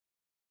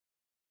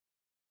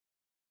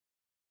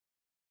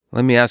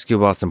Let me ask you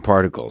about some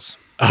particles.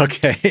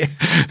 Okay.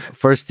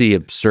 First, the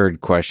absurd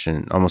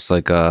question, almost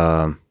like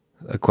a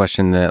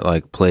question that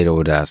like Plato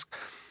would ask.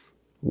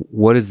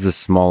 What is the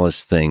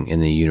smallest thing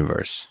in the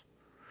universe?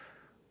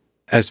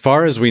 As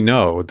far as we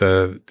know,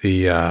 the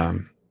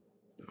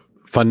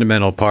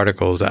fundamental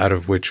particles out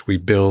of which we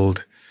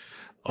build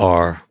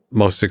our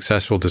most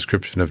successful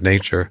description of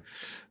nature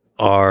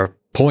are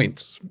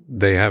points.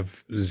 They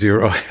have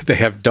zero.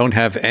 Don't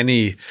have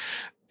any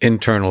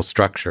internal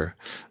structure.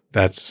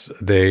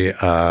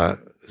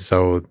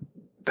 So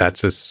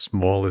that's as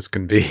small as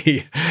can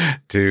be.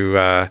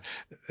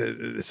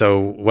 So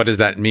what does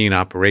that mean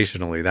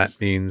operationally? That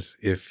means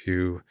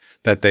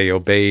that they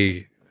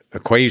obey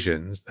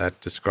equations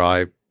that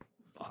describe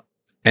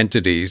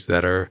entities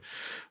that are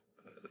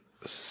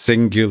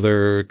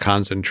singular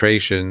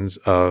concentrations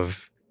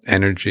of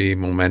energy,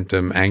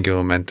 momentum, angular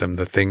momentum,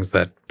 the things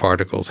that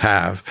particles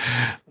have,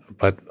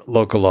 but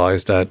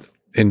localized at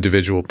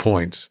individual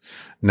points.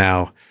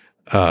 Now,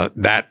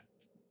 that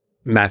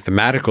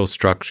mathematical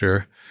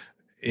structure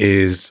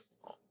is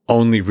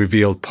only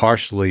revealed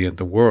partially in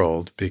the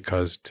world,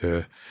 because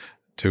to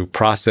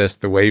process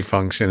the wave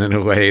function in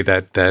a way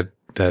that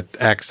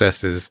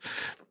accesses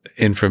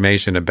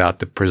information about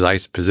the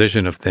precise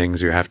position of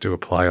things, you have to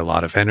apply a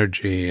lot of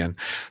energy, and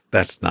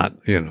that's not,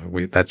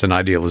 that's an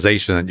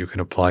idealization that you can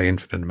apply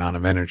infinite amount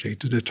of energy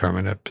to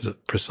determine a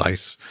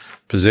precise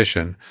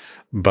position.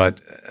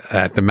 But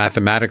at the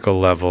mathematical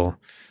level,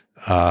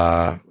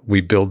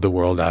 we build the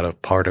world out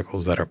of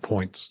particles that are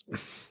points.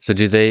 So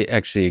do they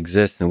actually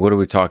exist, and what are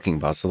we talking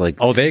about? So like,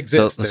 they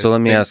exist. So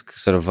let me ask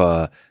sort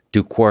of,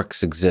 do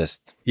quarks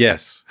exist?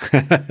 Yes.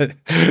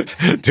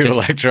 Do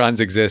electrons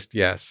exist?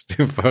 Yes.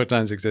 Do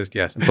photons exist?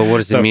 Yes. But what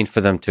does it mean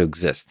for them to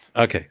exist?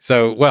 Okay.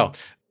 So, well,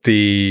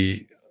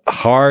 the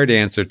hard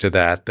answer to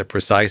that, the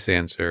precise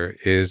answer,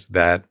 is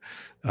that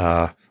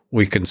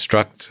we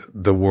construct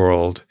the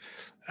world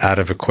out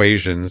of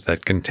equations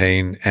that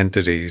contain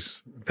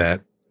entities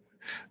that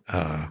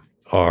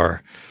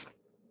are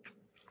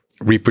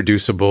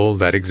reproducible,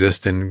 that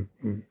exist in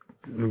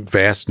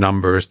vast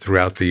numbers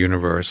throughout the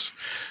universe,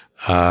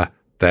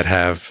 that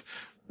have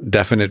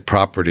definite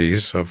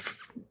properties of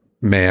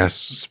mass,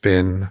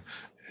 spin,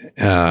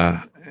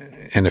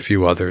 and a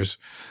few others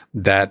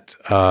that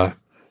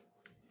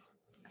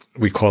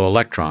we call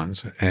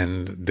electrons.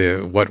 And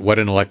what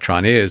an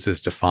electron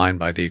is defined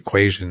by the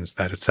equations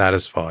that it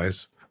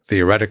satisfies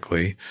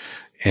theoretically.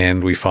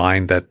 And we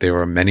find that there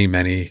are many,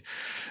 many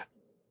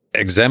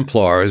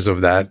exemplars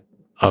of that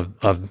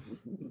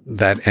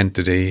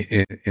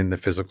entity in the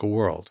physical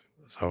world.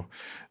 So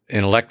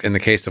in the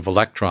case of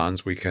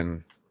electrons, we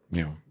can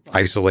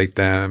isolate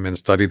them and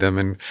study them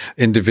in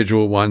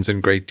individual ones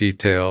in great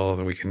detail.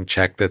 And we can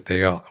check that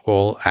they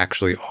all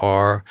actually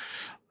are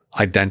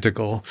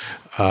identical.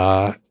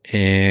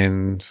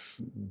 And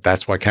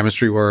that's why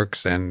chemistry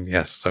works. And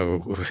yes,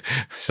 so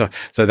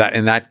that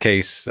in that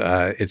case,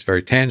 it's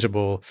very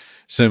tangible.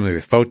 Similarly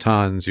with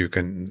photons, you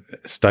can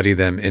study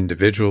them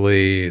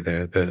individually,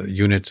 the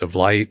units of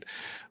light.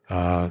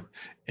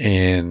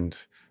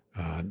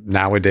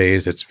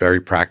 Nowadays, it's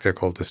very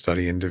practical to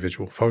study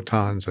individual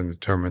photons and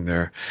determine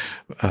their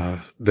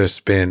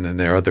spin and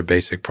their other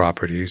basic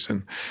properties,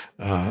 and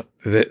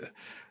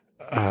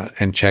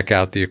check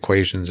out the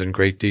equations in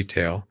great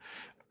detail.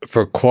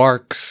 For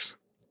quarks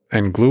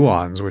and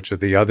gluons, which are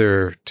the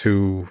other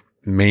two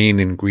main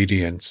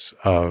ingredients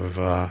of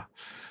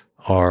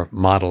our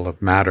model of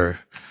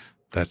matter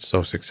that's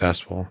so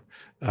successful,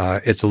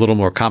 it's a little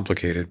more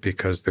complicated,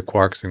 because the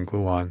quarks and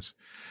gluons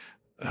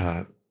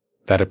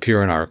that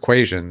appear in our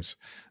equations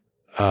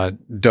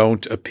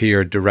don't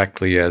appear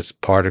directly as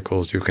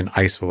particles you can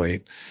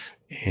isolate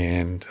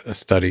and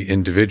study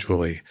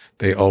individually.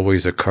 They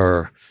always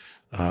occur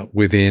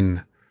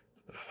within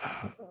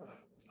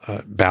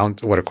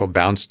what are called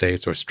bound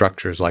states or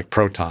structures, like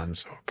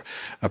protons.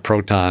 A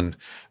proton,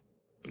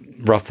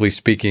 roughly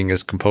speaking,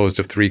 is composed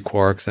of 3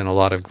 quarks and a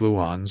lot of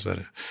gluons. But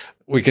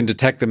we can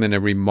detect them in a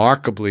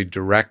remarkably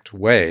direct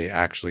way,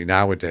 actually,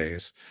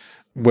 nowadays.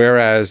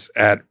 Whereas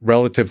at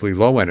relatively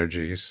low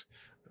energies,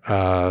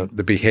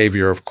 the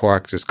behavior of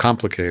quarks is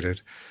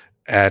complicated.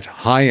 At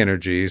high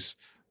energies,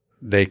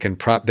 they can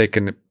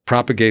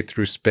propagate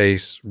through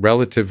space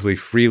relatively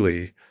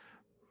freely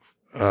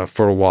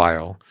for a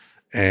while,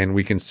 and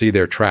we can see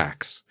their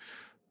tracks.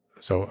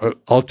 So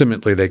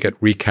ultimately, they get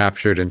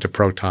recaptured into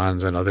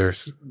protons and other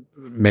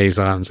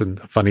mesons and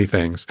funny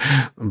things.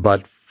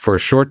 But for a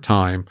short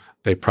time,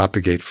 they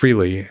propagate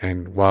freely,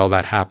 and while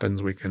that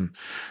happens, we can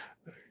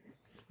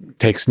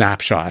take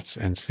snapshots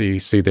and see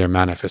their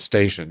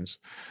manifestations.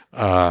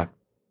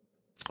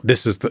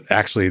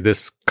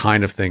 This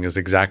kind of thing is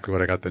exactly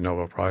what I got the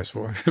Nobel Prize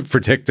for,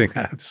 predicting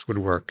that this would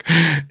work.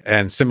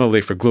 And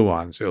similarly for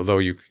gluons, although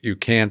you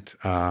can't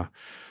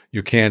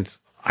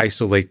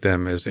isolate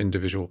them as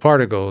individual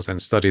particles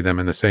and study them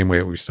in the same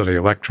way we study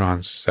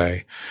electrons,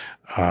 say,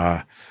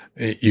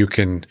 you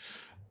can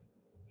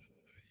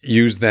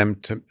use them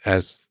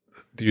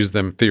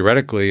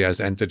theoretically as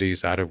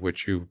entities out of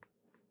which you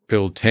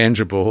build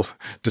tangible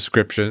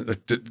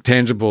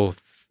tangible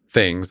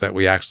things that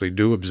we actually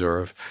do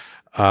observe.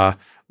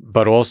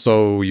 But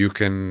also you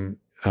can,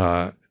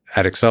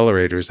 at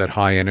accelerators at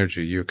high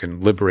energy, you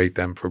can liberate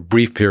them for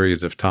brief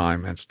periods of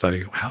time and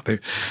study how they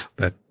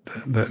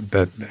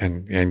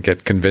and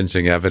get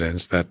convincing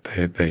evidence that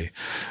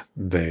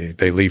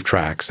they leave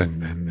tracks,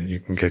 and you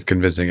can get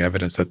convincing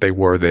evidence that they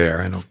were there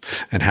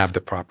and have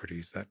the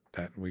properties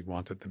that we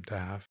wanted them to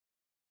have.